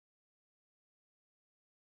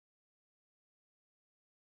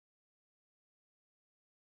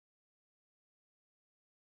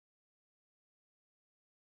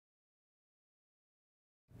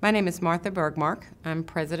My name is Martha Bergmark. I'm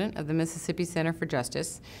president of the Mississippi Center for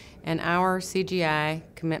Justice, and our CGI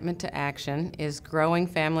commitment to action is growing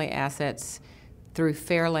family assets through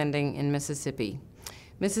fair lending in Mississippi.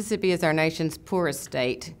 Mississippi is our nation's poorest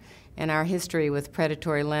state, and our history with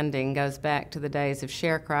predatory lending goes back to the days of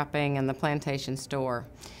sharecropping and the plantation store.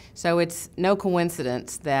 So it's no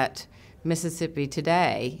coincidence that Mississippi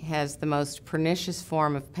today has the most pernicious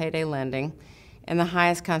form of payday lending and the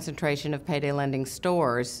highest concentration of payday lending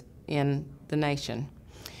stores in the nation.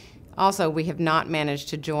 Also, we have not managed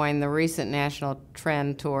to join the recent national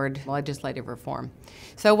trend toward legislative reform.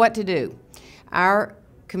 So what to do? Our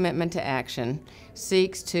commitment to action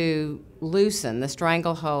seeks to loosen the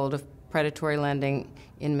stranglehold of predatory lending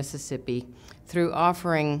in Mississippi through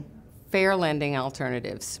offering fair lending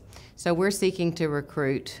alternatives. So we're seeking to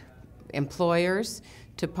recruit employers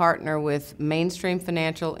to partner with mainstream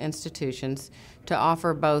financial institutions to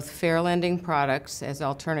offer both fair lending products as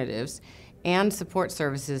alternatives and support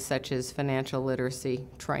services such as financial literacy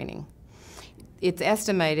training. It's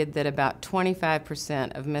estimated that about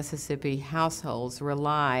 25% of Mississippi households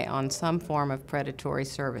rely on some form of predatory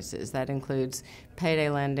services. That includes payday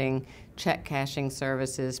lending, check cashing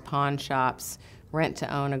services, pawn shops,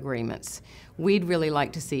 rent-to-own agreements. We'd really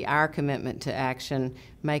like to see our commitment to action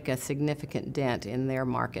make a significant dent in their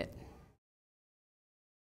market.